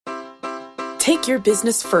Take your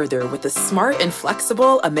business further with the smart and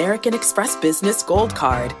flexible American Express Business Gold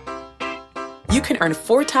Card. You can earn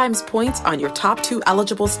 4 times points on your top 2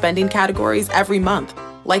 eligible spending categories every month,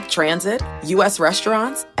 like transit, U.S.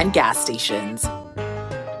 restaurants, and gas stations.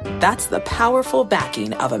 That's the powerful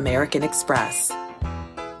backing of American Express.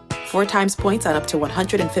 4 times points on up to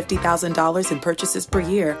 $150,000 in purchases per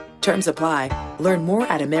year. Terms apply. Learn more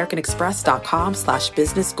at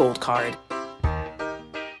americanexpress.com/businessgoldcard.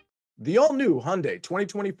 The all-new Hyundai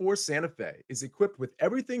 2024 Santa Fe is equipped with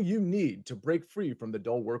everything you need to break free from the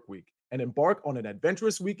dull work week and embark on an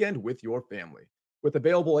adventurous weekend with your family. With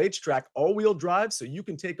available H-Track all-wheel drive so you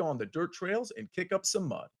can take on the dirt trails and kick up some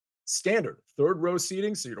mud. Standard third-row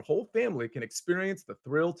seating so your whole family can experience the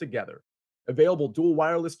thrill together. Available dual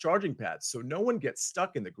wireless charging pads so no one gets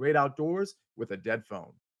stuck in the great outdoors with a dead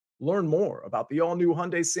phone. Learn more about the all-new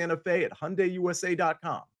Hyundai Santa Fe at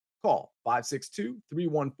HyundaiUSA.com. Call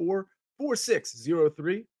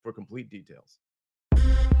 562-314-4603 for complete details.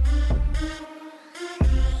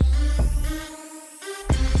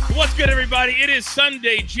 What's good, everybody? It is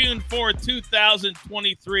Sunday, June 4th,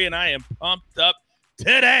 2023, and I am pumped up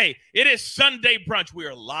today. It is Sunday Brunch. We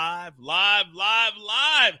are live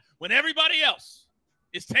when everybody else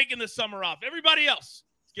is taking the summer off. Everybody else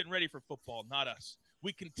is getting ready for football, not us.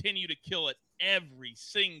 We continue to kill it every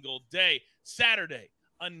single day. Saturday,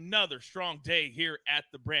 another strong day here at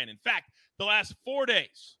the brand. In fact, the last 4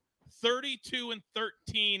 days,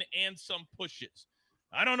 32-13 and some pushes.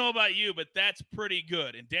 I don't know about you, but that's pretty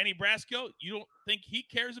good. And Danny Brasco, you don't think he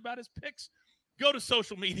cares about his picks? Go to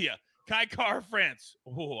social media. Kai Carr France.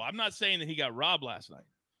 Oh, I'm not saying that he got robbed last night,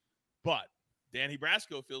 but Danny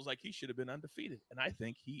Brasco feels like he should have been undefeated, and I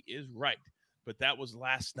think he is right. But that was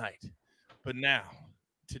last night. But now,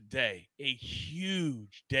 today, a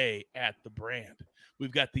huge day at the brand.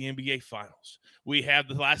 We've got the NBA Finals. We have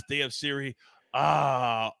the last day of series.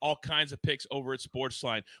 All kinds of picks over at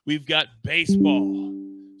Sportsline. We've got baseball.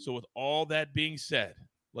 So with all that being said,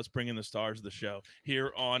 let's bring in the stars of the show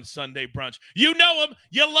here on Sunday Brunch. You know him.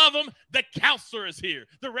 You love him. The counselor is here.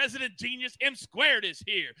 The resident genius M Squared is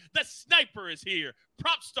here. The sniper is here.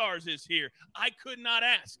 Prop Stars is here. I could not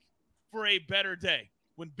ask for a better day.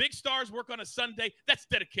 When big stars work on a Sunday, that's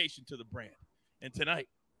dedication to the brand. And tonight,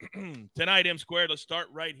 M Squared, let's start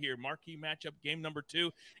right here. Marquee matchup, game number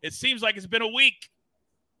 2. It seems like it's been a week,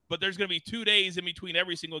 but there's going to be 2 days in between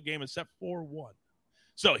every single game except for one.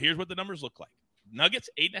 So here's what the numbers look like. Nuggets,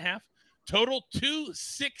 8.5. Total,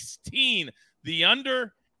 216. The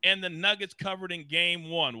under and the Nuggets covered in game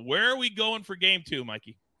 1. Where are we going for game 2,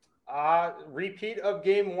 Mikey? Repeat of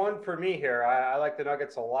game 1 for me here. I like the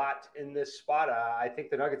Nuggets a lot in this spot. I think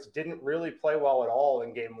the Nuggets didn't really play well at all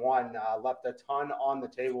in game 1. Left a ton on the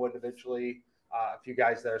table individually, a few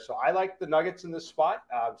guys there. So I like the Nuggets in this spot.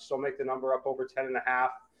 Still make the number up over 10.5.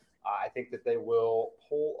 I think that they will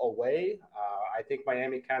pull away. I think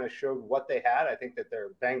Miami kind of showed what they had. I think that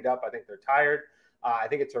they're banged up. I think they're tired. I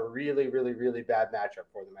think it's a really, really, really bad matchup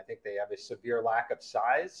for them. I think they have a severe lack of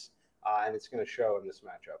size, and it's going to show in this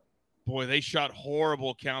matchup. Boy, they shot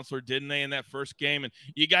horrible, counselor, didn't they, in that first game? And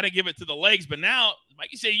you got to give it to the legs. But now,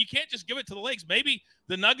 like you say, you can't just give it to the legs. Maybe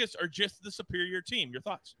the Nuggets are just the superior team. Your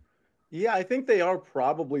thoughts? Yeah, I think they are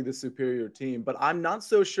probably the superior team, but I'm not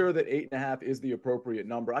so sure that 8.5 is the appropriate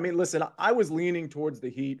number. I mean, listen, I was leaning towards the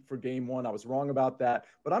Heat for game 1. I was wrong about that,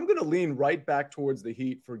 but I'm going to lean right back towards the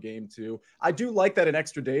Heat for game 2. I do like that an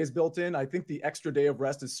extra day is built in. I think the extra day of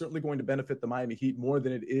rest is certainly going to benefit the Miami Heat more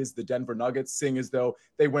than it is the Denver Nuggets, seeing as though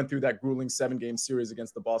they went through that grueling 7-game series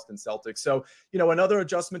against the Boston Celtics. So, another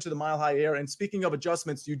adjustment to the Mile High Air. And speaking of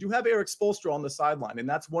adjustments, you do have Eric Spoelstra on the sideline, and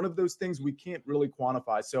that's one of those things we can't really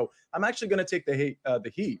quantify. So I'm actually going to take the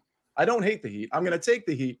Heat. I don't hate the Heat. I'm going to take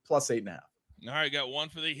the Heat plus 8.5. All right, got one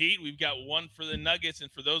for the Heat. We've got one for the Nuggets.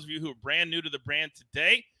 And for those of you who are brand new to the brand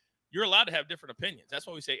today, you're allowed to have different opinions. That's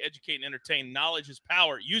why we say educate and entertain. Knowledge is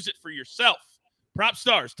power. Use it for yourself. Prop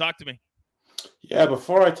Stars, talk to me. Yeah,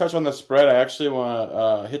 before I touch on the spread, I actually want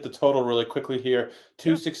to hit the total really quickly here.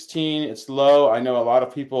 216, it's low. I know a lot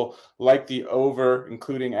of people like the over,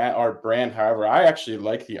 including at our brand. However, I actually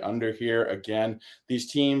like the under here. Again,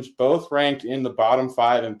 these teams both ranked in the bottom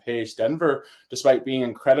 5 in pace. Denver, despite being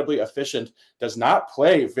incredibly efficient, does not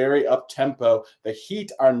play very up-tempo. The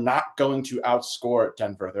Heat are not going to outscore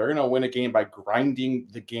Denver. They're going to win a game by grinding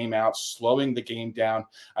the game out, slowing the game down.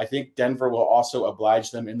 I think Denver will also oblige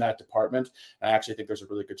them in that department. And I actually think there's a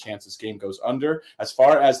really good chance this game goes under. As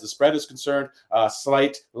far as the spread is concerned,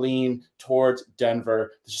 slight lean towards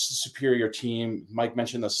Denver. It's just a superior team. Mike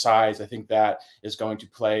mentioned the size. I think that is going to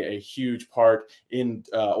play a huge part in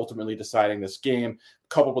ultimately deciding this game.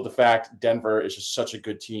 coupled with the fact Denver is just such a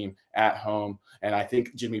good team at home. And I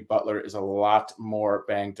think Jimmy Butler is a lot more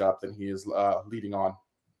banged up than he is leading on.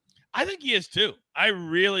 I think he is too. I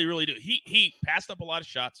really, really do. He passed up a lot of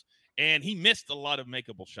shots, and he missed a lot of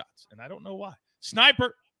makeable shots, and I don't know why.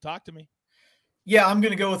 Sniper, talk to me. Yeah, I'm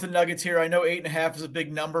going to go with the Nuggets here. I know 8.5 is a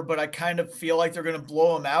big number, but I kind of feel like they're going to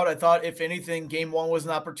blow them out. I thought, if anything, game one was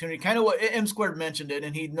an opportunity. Kind of what M Squared mentioned it,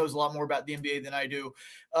 and he knows a lot more about the NBA than I do.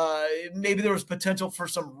 Maybe there was potential for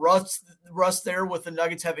some rust there with the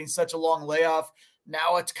Nuggets having such a long layoff.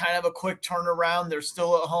 Now it's kind of a quick turnaround. They're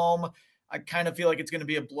still at home. I kind of feel like it's going to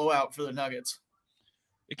be a blowout for the Nuggets.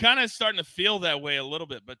 It kind of starting to feel that way a little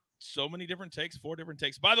bit, but so many different takes, 4 different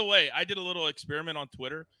takes. By the way, I did a little experiment on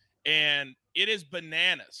Twitter, and it is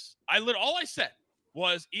bananas. All I said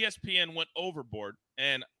was ESPN went overboard,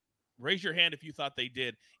 and raise your hand if you thought they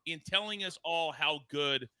did, in telling us all how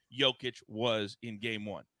good Jokic was in game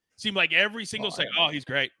one. Seemed like every single second, oh, he's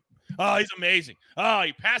great. Oh, he's amazing. Oh,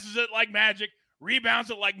 he passes it like magic,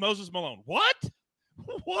 rebounds it like Moses Malone. What?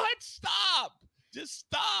 What? Stop. Just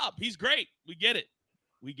stop. He's great. We get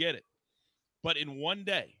it. But in one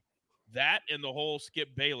day, that and the whole Skip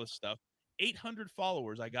Bayless stuff, 800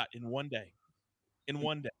 followers I got in one day.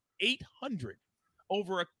 800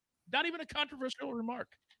 over not even a controversial remark.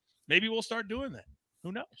 Maybe we'll start doing that.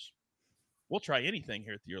 Who knows? We'll try anything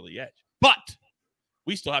here at the Early Edge. But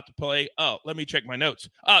we still have to play. Oh, let me check my notes.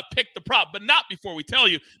 Pick the prop, but not before we tell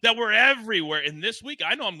you that we're everywhere. And this week,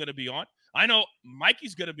 I know I'm going to be on. I know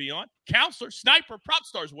Mikey's going to be on. Counselor, Sniper, Prop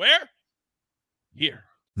Stars, where? Here.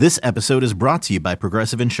 This episode is brought to you by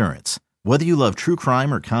Progressive Insurance. Whether you love true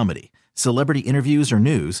crime or comedy, celebrity interviews or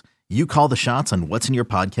news, you call the shots on what's in your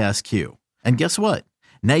podcast queue. And guess what?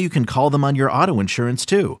 Now you can call them on your auto insurance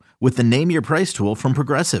too with the Name Your Price tool from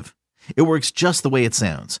Progressive. It works just the way it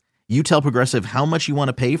sounds. You tell Progressive how much you want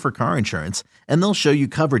to pay for car insurance, and they'll show you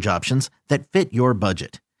coverage options that fit your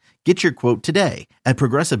budget. Get your quote today at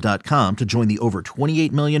Progressive.com to join the over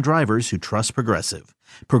 28 million drivers who trust Progressive.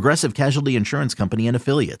 Progressive Casualty Insurance Company and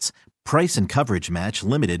Affiliates. Price and coverage match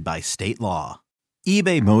limited by state law.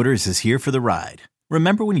 eBay Motors is here for the ride.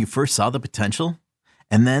 Remember when you first saw the potential?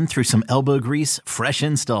 And then through some elbow grease, fresh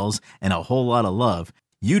installs, and a whole lot of love,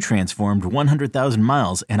 you transformed 100,000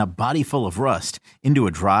 miles and a body full of rust into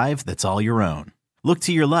a drive that's all your own. Look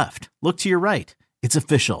to your left. Look to your right. It's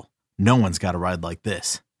official. No one's got a ride like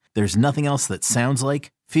this. There's nothing else that sounds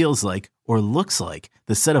like, feels like, or looks like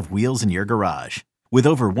the set of wheels in your garage. With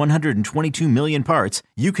over 122 million parts,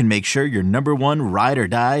 you can make sure your number one ride or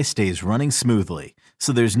die stays running smoothly.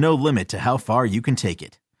 So there's no limit to how far you can take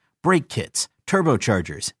it. Brake kits,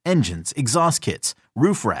 turbochargers, engines, exhaust kits,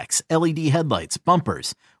 roof racks, LED headlights,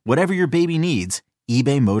 bumpers, whatever your baby needs,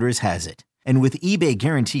 eBay Motors has it. And with eBay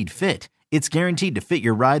Guaranteed Fit, it's guaranteed to fit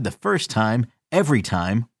your ride the first time, every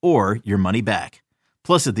time, or your money back.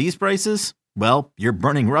 Plus, at these prices, well, you're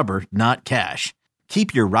burning rubber, not cash.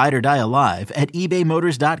 Keep your ride or die alive at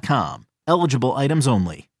ebaymotors.com. Eligible items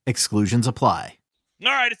only. Exclusions apply.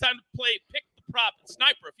 All right, it's time to play Pick the Prop.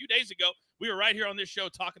 Sniper, a few days ago, we were right here on this show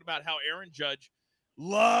talking about how Aaron Judge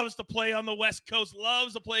loves to play on the West Coast,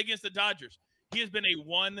 loves to play against the Dodgers. He has been a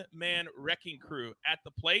one-man wrecking crew at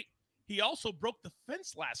the plate. He also broke the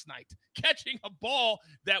fence last night, catching a ball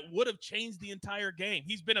that would have changed the entire game.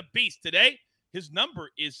 He's been a beast today. His number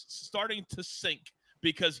is starting to sink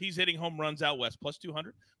because he's hitting home runs out west, plus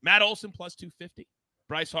 200. Matt Olson, plus 250.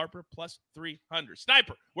 Bryce Harper, plus 300.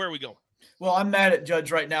 Sniper, where are we going? Well, I'm mad at Judge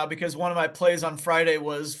right now because one of my plays on Friday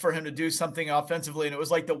was for him to do something offensively, and it was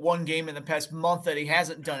like the one game in the past month that he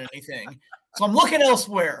hasn't done anything. So I'm looking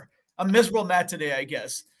elsewhere. I'm miserable Matt today, I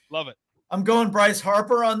guess. Love it. I'm going Bryce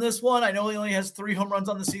Harper on this one. I know he only has 3 home runs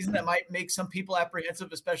on the season. That might make some people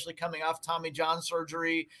apprehensive, especially coming off Tommy John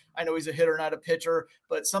surgery. I know he's a hitter, not a pitcher,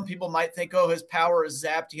 but some people might think, oh, his power is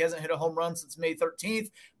zapped. He hasn't hit a home run since May 13th,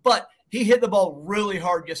 but he hit the ball really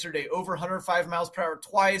hard yesterday, over 105 miles per hour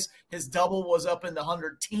twice. His double was up in the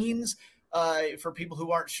 100 teens. For people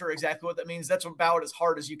who aren't sure exactly what that means, that's about as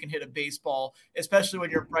hard as you can hit a baseball, especially when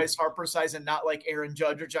you're Bryce Harper size and not like Aaron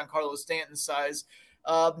Judge or Giancarlo Stanton size.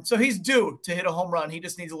 So he's due to hit a home run. He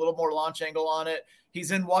just needs a little more launch angle on it.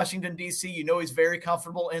 He's in Washington, D.C. You know he's very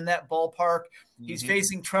comfortable in that ballpark. He's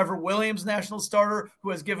facing Trevor Williams, national starter, who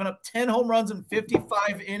has given up 10 home runs in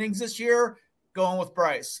 55 innings this year. Going with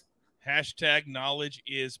Bryce. Hashtag knowledge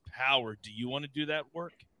is power. Do you want to do that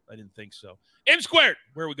work? I didn't think so. M squared,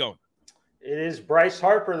 where are we going? It is Bryce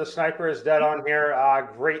Harper. The Sniper is dead on here.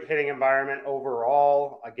 Great hitting environment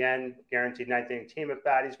overall. Again, guaranteed ninth inning team at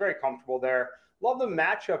bat. He's very comfortable there. Love the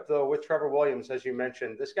matchup, though, with Trevor Williams, as you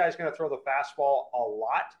mentioned. This guy's going to throw the fastball a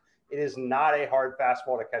lot. it is not a hard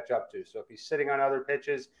fastball to catch up to. So if he's sitting on other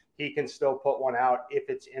pitches, he can still put one out if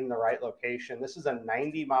it's in the right location. This is a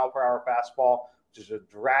 90-mile-per-hour fastball, which is a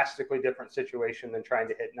drastically different situation than trying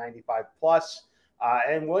to hit 95 plus.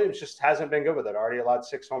 And Williams just hasn't been good with it. Already allowed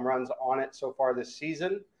 6 home runs on it so far this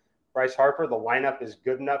season. Bryce Harper, the lineup is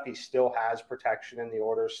good enough. He still has protection in the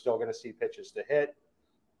order, still going to see pitches to hit.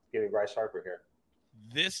 Giving Bryce Harper here.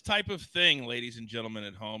 This type of thing, ladies and gentlemen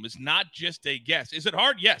at home, is not just a guess. Is it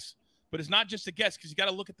hard? Yes. But it's not just a guess because you got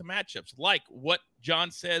to look at the matchups, like what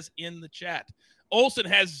John says in the chat. Olsen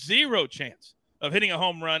has 0 chance of hitting a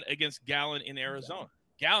home run against Gallen in Arizona.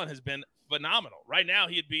 Gallen has been phenomenal. Right now,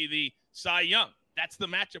 he'd be the Cy Young. That's the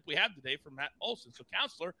matchup we have today for Matt Olsen. So,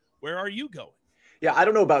 Counselor, where are you going? Yeah, I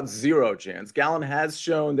don't know about 0 chance. Gallen has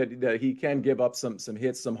shown that he can give up some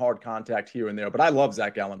hits, some hard contact here and there. But I love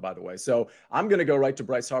Zach Gallen, by the way. So I'm going to go right to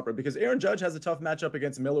Bryce Harper because Aaron Judge has a tough matchup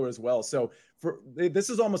against Miller as well. So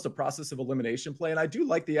this is almost a process of elimination play. And I do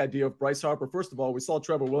like the idea of Bryce Harper. First of all, we saw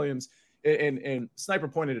Trevor Williams, and Sniper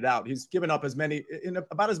pointed it out. He's given up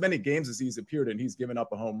about as many games as he's appeared in. He's given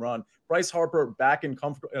up a home run. Bryce Harper back in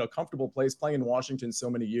a comfortable place, playing in Washington so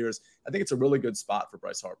many years. I think it's a really good spot for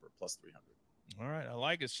Bryce Harper, plus 300. All right, I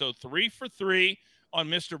like it. So 3 for 3 on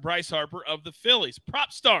Mr. Bryce Harper of the Phillies.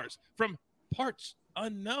 Prop stars from parts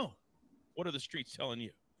unknown. What are the streets telling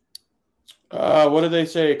you? What do they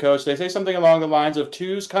say, Coach? They say something along the lines of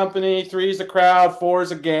 2's company, 3's a crowd,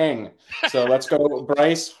 4's a gang. So let's go with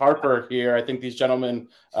Bryce Harper here. I think these gentlemen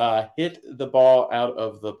hit the ball out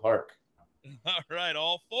of the park. All right,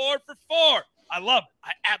 all 4 for 4. I love it.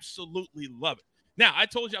 I absolutely love it. Now, I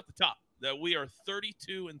told you at the top that we are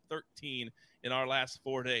 32-13 in our last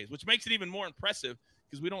 4 days, which makes it even more impressive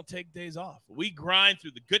because we don't take days off. We grind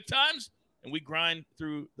through the good times and we grind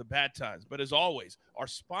through the bad times. But as always, our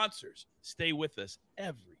sponsors stay with us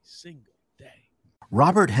every single day.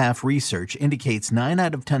 Robert Half research indicates 9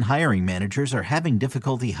 out of 10 hiring managers are having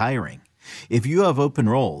difficulty hiring. If you have open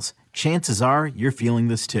roles, chances are you're feeling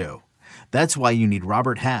this too. That's why you need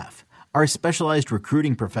Robert Half. Our specialized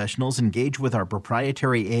recruiting professionals engage with our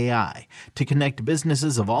proprietary AI to connect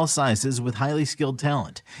businesses of all sizes with highly skilled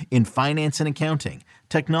talent in finance and accounting,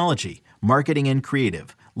 technology, marketing and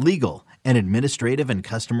creative, legal, and administrative and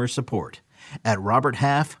customer support. At Robert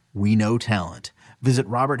Half, we know talent. Visit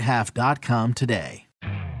roberthalf.com today.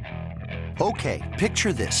 Okay,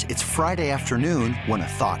 picture this. It's Friday afternoon when a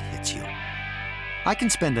thought hits you. I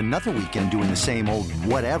can spend another weekend doing the same old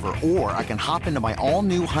whatever, or I can hop into my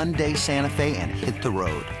all-new Hyundai Santa Fe and hit the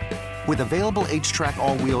road. With available H-Track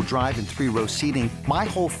all-wheel drive and 3-row seating, my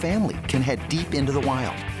whole family can head deep into the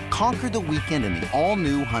wild. Conquer the weekend in the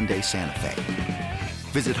all-new Hyundai Santa Fe.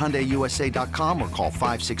 Visit HyundaiUSA.com or call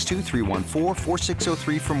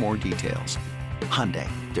 562-314-4603 for more details. Hyundai,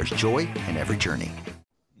 there's joy in every journey.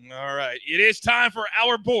 All right, it is time for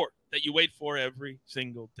our board that you wait for every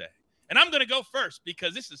single day. And I'm going to go first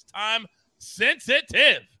because this is time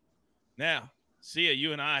sensitive. Now, Sia,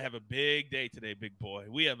 you and I have a big day today, big boy.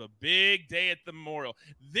 We have a big day at the Memorial.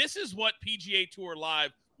 This is what PGA Tour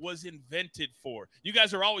Live was invented for. You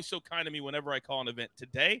guys are always so kind to me whenever I call an event.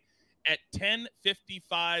 Today, at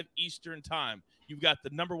 10:55 Eastern time, you've got the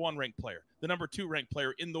number 1 ranked player, the number 2 ranked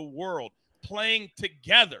player in the world playing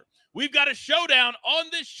together. We've got a showdown on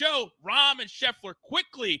this show. Rahm and Scheffler.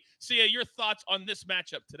 Quickly, Sia, your thoughts on this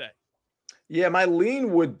matchup today? Yeah, my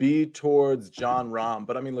lean would be towards Jon Rahm.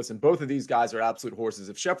 But I mean, listen, both of these guys are absolute horses.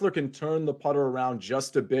 If Scheffler can turn the putter around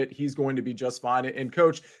just a bit, he's going to be just fine. And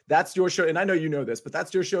Coach, that's your show. And I know you know this, but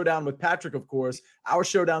that's your showdown with Patrick, of course. Our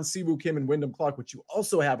showdown, Siwoo Kim and Wyndham Clark, which you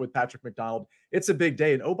also have with Patrick McDonald. It's a big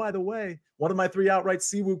day. And oh, by the way, one of my 3 outright,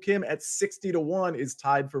 Siwoo Kim at 60-1 is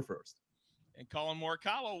tied for first. And Colin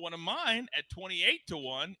Morikawa, one of mine at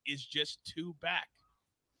 28-1 is just 2 back.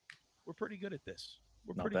 We're pretty good at this.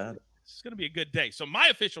 We're Not pretty bad. good. It's going to be a good day. So my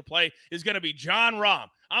official play is going to be Jon Rahm.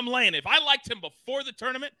 I'm laying. If I liked him before the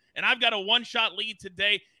tournament and I've got a 1-shot lead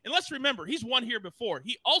today, and let's remember, he's won here before.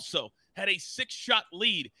 He also had a 6-shot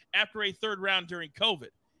lead after a 3rd round during COVID.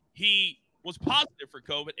 He was positive for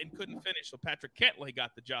COVID and couldn't finish, so Patrick Cantlay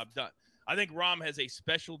got the job done. I think Rahm has a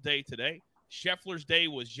special day today. Scheffler's day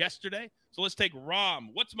was yesterday. So let's take Rahm.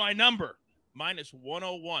 What's my number?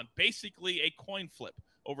 -101. Basically a coin flip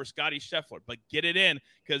over Scotty Scheffler. But get it in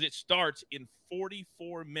because it starts in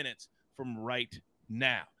 44 minutes from right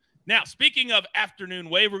now. Now, speaking of afternoon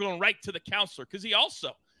wave, we're going right to the counselor because he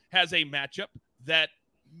also has a matchup that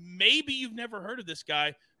maybe you've never heard of this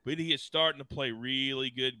guy, but he is starting to play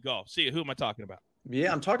really good golf. See, who am I talking about?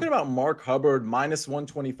 Yeah, I'm talking about Mark Hubbard minus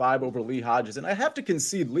 125 over Lee Hodges. And I have to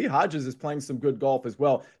concede, Lee Hodges is playing some good golf as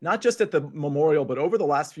well, not just at the Memorial, but over the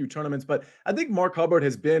last few tournaments. But I think Mark Hubbard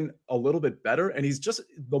has been a little bit better, and he's just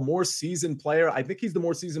the more seasoned player. I think he's the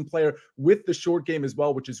more seasoned player with the short game as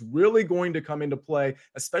well, which is really going to come into play,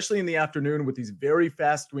 especially in the afternoon with these very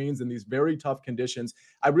fast greens and these very tough conditions.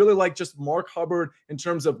 I really like just Mark Hubbard in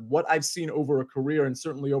terms of what I've seen over a career and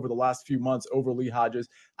certainly over the last few months over Lee Hodges.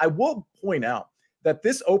 I will point out that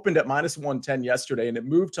this opened at minus 110 yesterday and it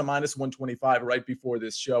moved to minus 125 right before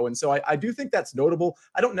this show. And so I do think that's notable.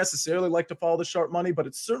 I don't necessarily like to follow the sharp money, but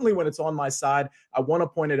it's certainly when it's on my side, I want to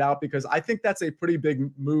point it out because I think that's a pretty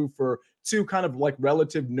big move for two kind of like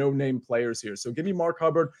relative no-name players here. So give me Mark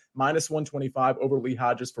Hubbard minus 125 over Lee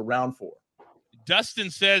Hodges for round 4.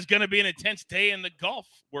 Dustin says going to be an intense day in the golf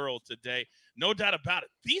world today. No doubt about it.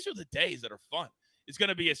 These are the days that are fun. It's going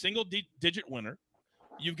to be a single-digit winner.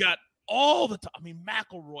 You've got all the top. I mean,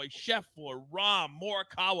 McIlroy, Scheffler, Rahm,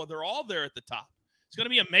 Morikawa, they're all there at the top. It's going to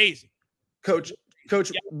be amazing. Coach,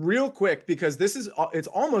 real quick, because it's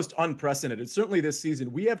almost unprecedented. Certainly this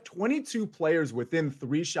season, we have 22 players within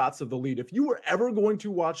 3 shots of the lead. If you were ever going to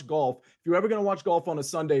watch golf, if you're ever going to watch golf on a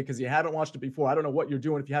Sunday because you haven't watched it before, I don't know what you're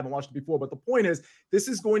doing if you haven't watched it before, but the point is, this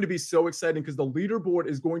is going to be so exciting because the leaderboard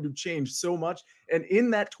is going to change so much. And in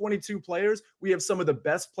that 22 players, we have some of the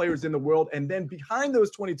best players in the world. And then behind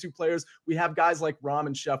those 22 players, we have guys like Rahm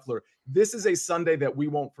and Scheffler. This is a Sunday that we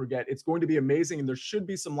won't forget. It's going to be amazing, and there should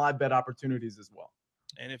be some live bet opportunities as well.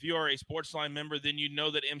 And if you are a Sportsline member, then you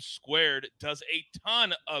know that M Squared does a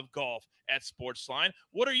ton of golf at Sportsline.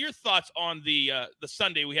 What are your thoughts on the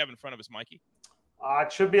Sunday we have in front of us, Mikey?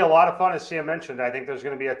 It should be a lot of fun, as Sam mentioned. I think there's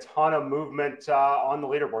going to be a ton of movement on the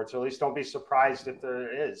leaderboard, so at least don't be surprised if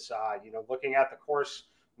there is. Looking at the course,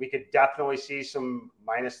 we could definitely see some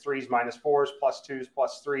 -3s, -4s, +2s,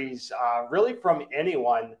 +3s, really from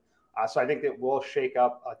anyone. So I think it will shake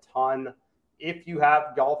up a ton. If you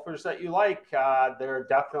have golfers that you like, there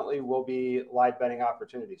definitely will be live betting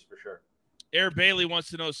opportunities for sure. Air Bailey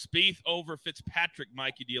wants to know Spieth over Fitzpatrick.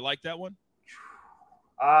 Mikey, do you like that one?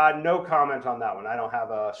 No comment on that one. I don't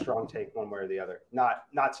have a strong take one way or the other.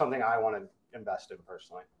 Not something I want to invest in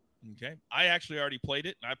personally. Okay. I actually already played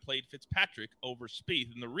it, and I played Fitzpatrick over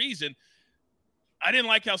Spieth. And the reason I didn't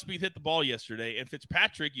like how Spieth hit the ball yesterday, and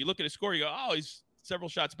Fitzpatrick, you look at his score, you go, oh, he's several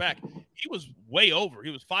shots back. He was way over.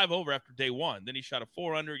 He was 5 over after day 1. Then he shot a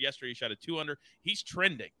 4 under. Yesterday he shot a 2 under. He's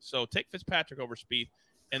trending. So take Fitzpatrick over Spieth,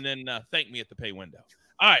 and then thank me at the pay window.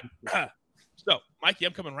 All right. So, Mikey,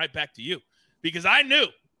 I'm coming right back to you because I knew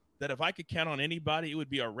that if I could count on anybody, it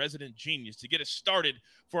would be our resident genius to get us started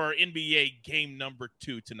for our NBA game number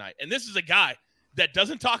 2 tonight. And this is a guy that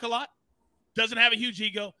doesn't talk a lot, doesn't have a huge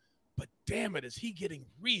ego, but damn it, is he getting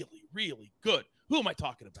really, really good. Who am I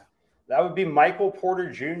talking about? That would be Michael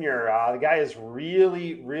Porter Jr. The guy has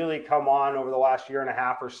really, really come on over the last year and a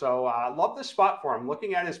half or so. Love this spot for him.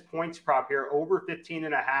 Looking at his points prop here, over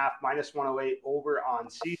 15.5, -108 over on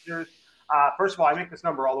Caesars. First of all, I make this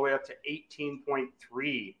number all the way up to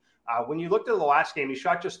 18.3. When you looked at the last game, he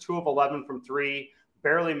shot just 2 of 11 from 3,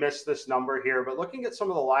 barely missed this number here. But looking at some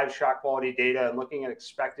of the live shot quality data and looking at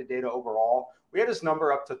expected data overall, we had his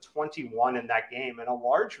number up to 21 in that game. And a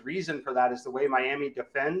large reason for that is the way Miami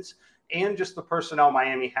defends and just the personnel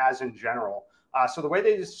Miami has in general. So the way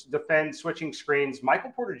they just defend switching screens,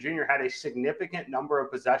 Michael Porter Jr. had a significant number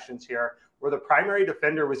of possessions here where the primary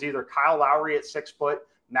defender was either Kyle Lowry at 6 foot,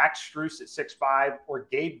 Max Strus at 6'5", or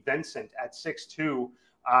Gabe Vincent at 6'2".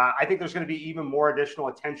 I think there's going to be even more additional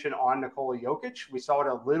attention on Nikola Jokic. We saw it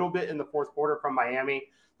a little bit in the fourth quarter from Miami.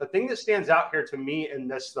 The thing that stands out here to me in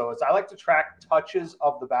this, though, is I like to track touches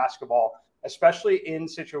of the basketball, especially in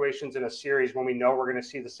situations in a series when we know we're going to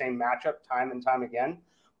see the same matchup time and time again.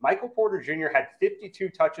 Michael Porter Jr. had 52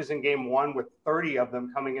 touches in game 1 with 30 of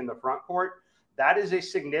them coming in the front court. That is a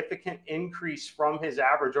significant increase from his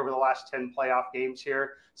average over the last 10 playoff games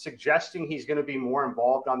here, suggesting he's going to be more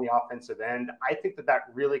involved on the offensive end. I think that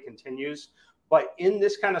really continues. But in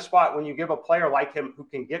this kind of spot, when you give a player like him who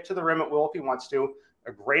can get to the rim at will if he wants to,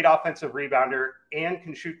 a great offensive rebounder, and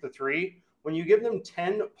can shoot the 3, when you give them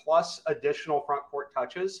 10 plus additional front court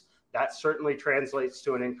touches, that certainly translates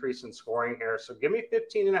to an increase in scoring here. So give me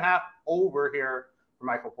 15.5 over here for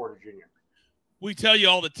Michael Porter Jr. We tell you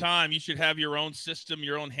all the time, you should have your own system,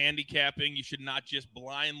 your own handicapping. You should not just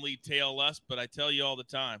blindly tail us. But I tell you all the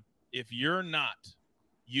time, if you're not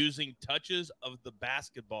using touches of the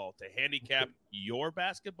basketball to handicap your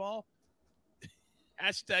basketball,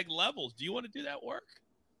 #levels. Do you want to do that work?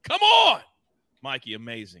 Come on. Mikey,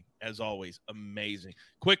 amazing. As always, amazing.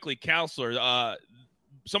 Quickly, Counselor,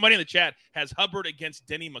 Somebody in the chat has Hubbard against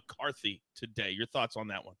Denny McCarthy today. Your thoughts on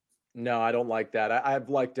that one? No, I don't like that. I've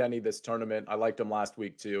liked Denny this tournament. I liked him last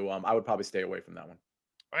week too. I would probably stay away from that one.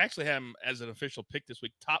 I actually have him as an official pick this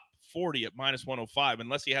week, top 40 at -105.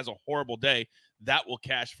 Unless he has a horrible day, that will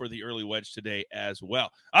cash for the early wedge today as well.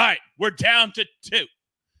 All right, we're down to 2.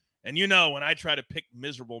 And you know, when I try to pick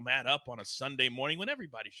miserable Matt up on a Sunday morning when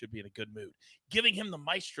everybody should be in a good mood, giving him the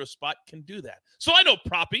maestro spot can do that. So I know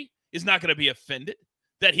Proppy is not going to be offended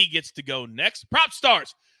that he gets to go next. Prop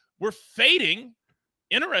stars, we're fading.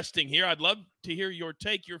 Interesting here. I'd love to hear your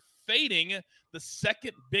take. You're fading the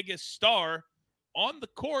second biggest star on the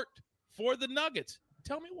court for the Nuggets.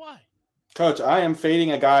 Tell me why. Coach, I am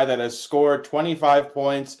fading a guy that has scored 25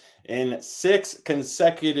 points in 6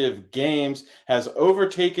 consecutive games, has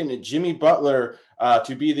overtaken Jimmy Butler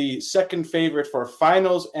to be the second favorite for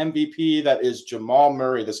finals MVP. That is Jamal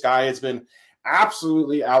Murray. This guy has been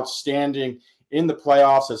absolutely outstanding in the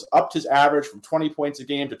playoffs, has upped his average from 20 points a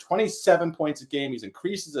game to 27 points a game. He's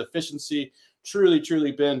increased his efficiency,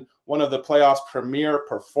 truly been one of the playoffs' premier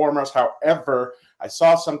performers. However, I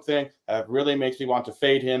saw something that really makes me want to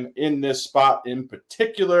fade him in this spot in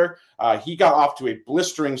particular. He got off to a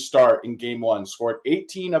blistering start in game 1, scored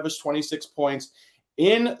 18 of his 26 points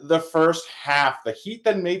in the first half. The Heat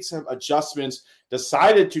then made some adjustments,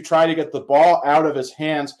 decided to try to get the ball out of his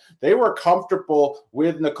hands. They were comfortable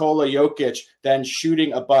with Nikola Jokic then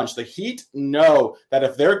shooting a bunch. The Heat know that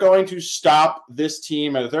if they're going to stop this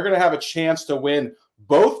team and if they're going to have a chance to win,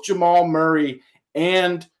 both Jamal Murray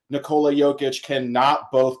and Nikola Jokic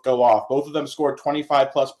cannot both go off. Both of them scored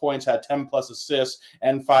 25-plus points, had 10-plus assists,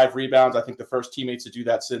 and 5 rebounds. I think the first teammates to do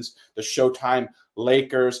that since the Showtime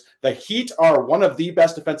Lakers. The Heat are one of the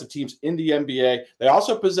best defensive teams in the NBA. They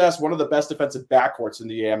also possess one of the best defensive backcourts in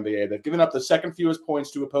the NBA. They've given up the second fewest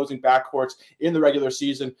points to opposing backcourts in the regular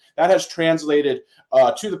season. That has translated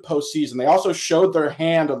to the postseason. They also showed their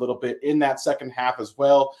hand a little bit in that second half as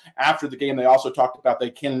well. After the game, they also talked about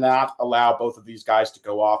they cannot allow both of these guys to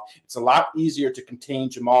go off. It's a lot easier to contain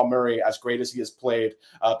Jamal Murray, as great as he has played,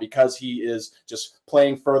 because he is just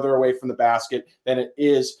playing further away from the basket than it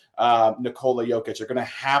is Nikola Jokic. They're going to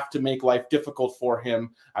have to make life difficult for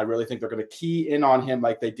him. I really think they're going to key in on him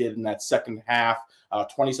like they did in that second half.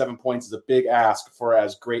 27 points is a big ask for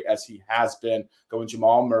as great as he has been. Going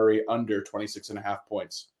Jamal Murray under 26.5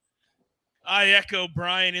 points. I echo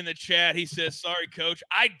Brian in the chat. He says, sorry, coach,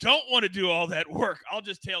 I don't want to do all that work. I'll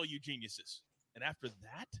just tell you geniuses. And after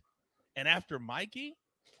that, and after Mikey,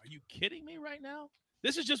 are you kidding me right now?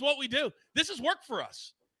 This is just what we do. This is work for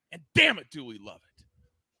us. And damn it, do we love it.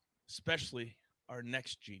 Especially our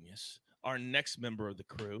next genius, our next member of the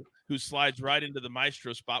crew, who slides right into the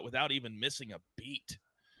maestro spot without even missing a beat.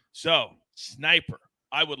 So, Sniper,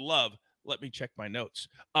 I would love, let me check my notes,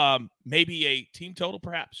 maybe a team total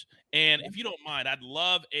perhaps. And if you don't mind, I'd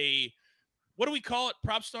love a, what do we call it,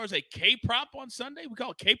 prop stars, a K-prop on Sunday? We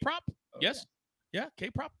call it K-prop? Okay. Yes? Yeah,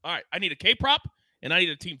 K-prop? All right, I need a K-prop, and I need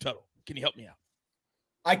a team total. Can you help me out?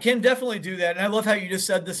 I can definitely do that. And I love how you just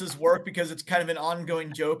said this is work, because it's kind of an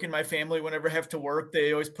ongoing joke in my family. Whenever I have to work,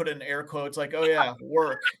 they always put in air quotes like, oh, yeah,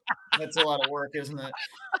 work. That's a lot of work, isn't it?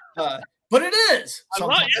 But it is.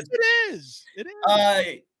 Yes, it is. It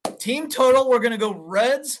is. Team total, we're going to go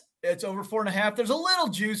Reds. It's over 4.5. There's a little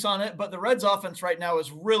juice on it, but the Reds offense right now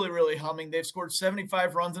is really humming. They've scored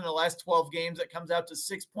 75 runs in the last 12 games. That comes out to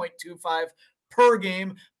 6.25 per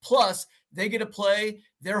game. Plus, they get to play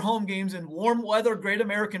their home games in warm weather, Great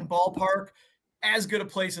American Ballpark, as good a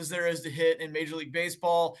place as there is to hit in Major League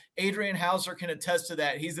Baseball. Adrian Hauser can attest to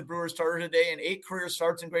that. He's the Brewers starter today, and 8 career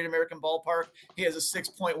starts in Great American Ballpark. He has a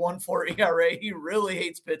 6.14 ERA. He really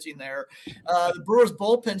hates pitching there. The Brewers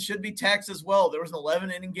bullpen should be taxed as well. There was an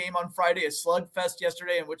 11-inning game on Friday, a slugfest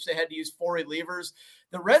yesterday in which they had to use 4 relievers.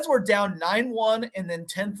 The Reds were down 9-1 and then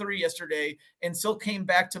 10-3 yesterday and still came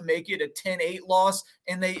back to make it a 10-8 loss,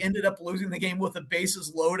 and they ended up losing the game with the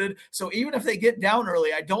bases loaded. So even if they get down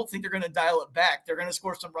early, I don't think they're going to dial it back. They're going to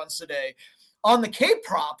score some runs today. On the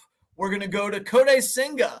K-prop, we're going to go to Kodai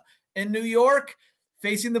Senga in New York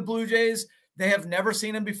facing the Blue Jays. They have never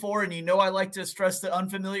seen him before, and you know I like to stress the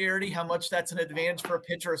unfamiliarity, how much that's an advantage for a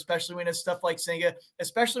pitcher, especially when it's stuff like Senga,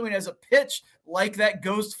 especially when he has a pitch like that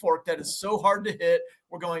ghost fork that is so hard to hit.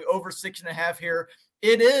 We're going over 6.5 here.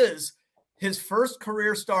 It is his first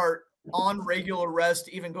career start on regular rest,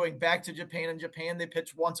 even going back to Japan. In Japan, they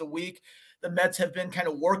pitch once a week. The Mets have been kind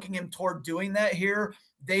of working him toward doing that here.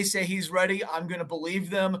 They say he's ready. I'm going to believe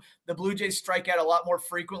them. The Blue Jays strike out a lot more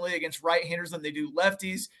frequently against right-handers than they do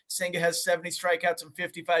lefties. Senga has 70 strikeouts in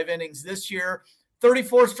 55 innings this year.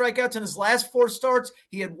 34 strikeouts in his last 4 starts.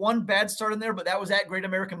 He had 1 bad start in there, but that was at Great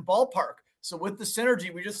American Ballpark. So with the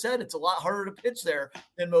synergy, we just said it's a lot harder to pitch there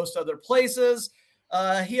than most other places.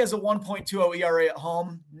 He has a 1.20 ERA at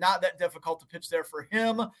home. Not that difficult to pitch there for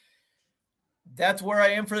him. That's where I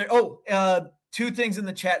am for there. Two things in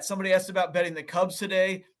the chat. Somebody asked about betting the Cubs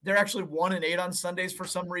today. They're actually 1-8 on Sundays for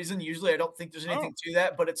some reason. Usually I don't think there's anything to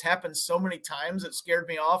that, but it's happened so many times it scared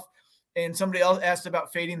me off. And somebody else asked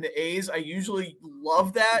about fading the A's. I usually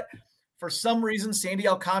love that. For some reason, Sandy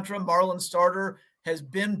Alcantara, Marlins starter, has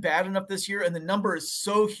been bad enough this year, and the number is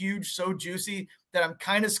so huge, so juicy, that I'm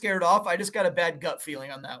kind of scared off. I just got a bad gut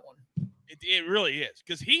feeling on that one. It really is,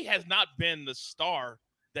 because he has not been the star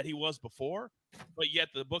that he was before, but yet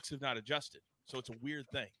the books have not adjusted. So it's a weird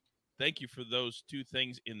thing. Thank you for those two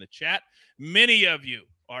things in the chat. Many of you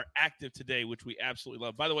are active today, which we absolutely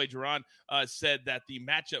love. By the way, Jerron said that the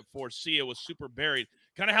matchup for Sia was super buried.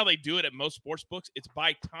 Kind of how they do it at most sports books. It's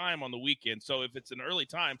by time on the weekend. So if it's an early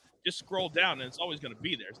time, just scroll down and it's always going to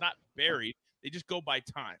be there. It's not buried. They just go by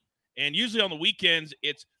time. And usually on the weekends,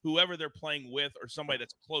 it's whoever they're playing with or somebody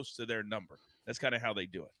that's close to their number. That's kind of how they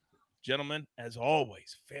do it. Gentlemen, as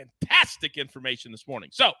always, fantastic information this morning.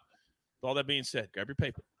 So with all that being said, grab your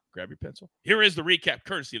paper, grab your pencil. Here is the recap,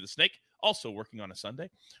 courtesy of the Snake, also working on a Sunday.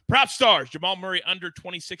 Prop stars, Jamal Murray under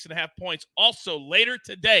 26.5 points. Also later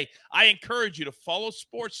today, I encourage you to follow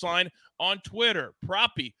Sportsline on Twitter.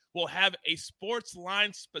 Proppy will have a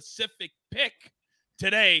Sportsline specific pick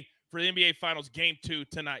today for the NBA Finals Game 2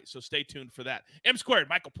 tonight. So stay tuned for that. M squared,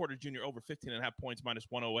 Michael Porter Jr. over 15.5 points, minus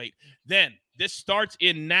 108. Then this starts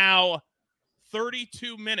in now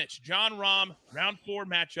 32 minutes. John Rahm, round 4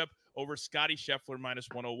 matchup over Scotty Scheffler, minus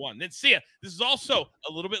 101. Then see ya. This is also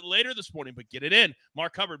a little bit later this morning, but get it in.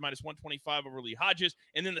 Mark Hubbard, minus 125 over Lee Hodges.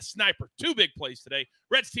 And then the sniper, 2 big plays today.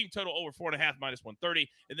 Reds team total over 4.5, minus 130.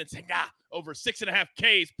 And then Senga over 6.5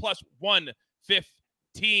 Ks, plus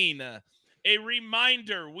 115. A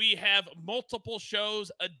reminder, we have multiple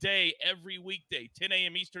shows a day every weekday, 10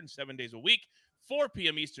 a.m. Eastern, 7 days a week, 4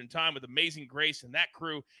 p.m. Eastern time with Amazing Grace and that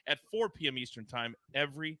crew at 4 p.m. Eastern time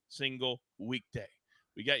every single weekday.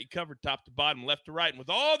 We got you covered top to bottom, left to right. And with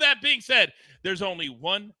all that being said, there's only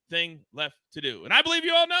one thing left to do. And I believe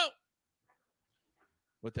you all know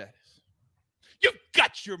what that is. You've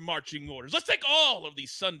got your marching orders. Let's take all of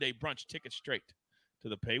these Sunday brunch tickets straight to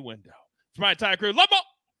the pay window. For my entire crew, love them all.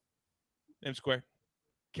 M Square,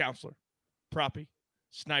 Counselor, Proppy,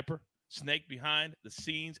 Sniper, Snake behind the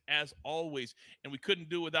scenes as always. And we couldn't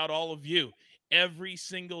do without all of you every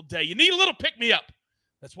single day. You need a little pick-me-up.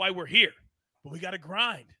 That's why we're here. But we got to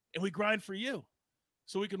grind, and we grind for you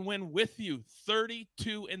so we can win with you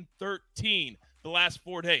 32-13 the last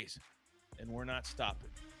 4 days. And we're not stopping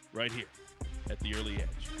right here at the early edge.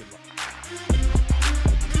 Good luck.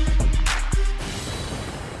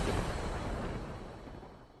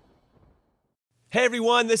 Hey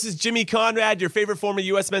everyone, this is Jimmy Conrad, your favorite former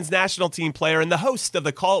U.S. men's national team player and the host of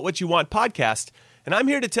the Call It What You Want podcast. And I'm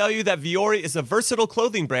here to tell you that Viore is a versatile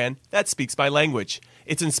clothing brand that speaks my language.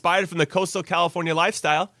 It's inspired from the coastal California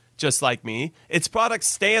lifestyle, just like me. Its products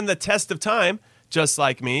stand the test of time, just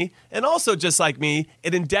like me. And also just like me,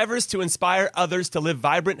 it endeavors to inspire others to live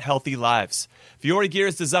vibrant, healthy lives. Viore gear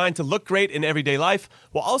is designed to look great in everyday life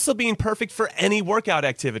while also being perfect for any workout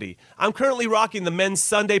activity. I'm currently rocking the men's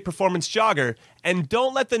Sunday Performance Jogger, and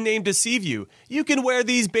don't let the name deceive you. You can wear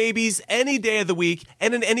these babies any day of the week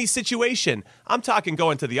and in any situation. I'm talking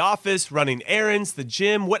going to the office, running errands, the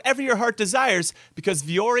gym, whatever your heart desires, because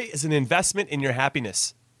Viore is an investment in your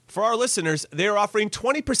happiness. For our listeners, they are offering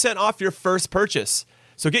 20% off your first purchase.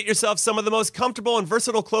 So get yourself some of the most comfortable and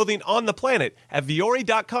versatile clothing on the planet at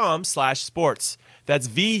Viore.com/sports. That's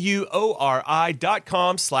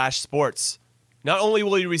VUORI.com/sports. Not only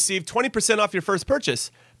will you receive 20% off your first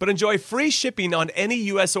purchase, but enjoy free shipping on any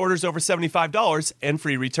U.S. orders over $75 and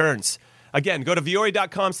free returns. Again, go to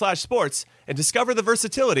Viore.com/sports and discover the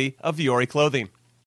versatility of Viore clothing.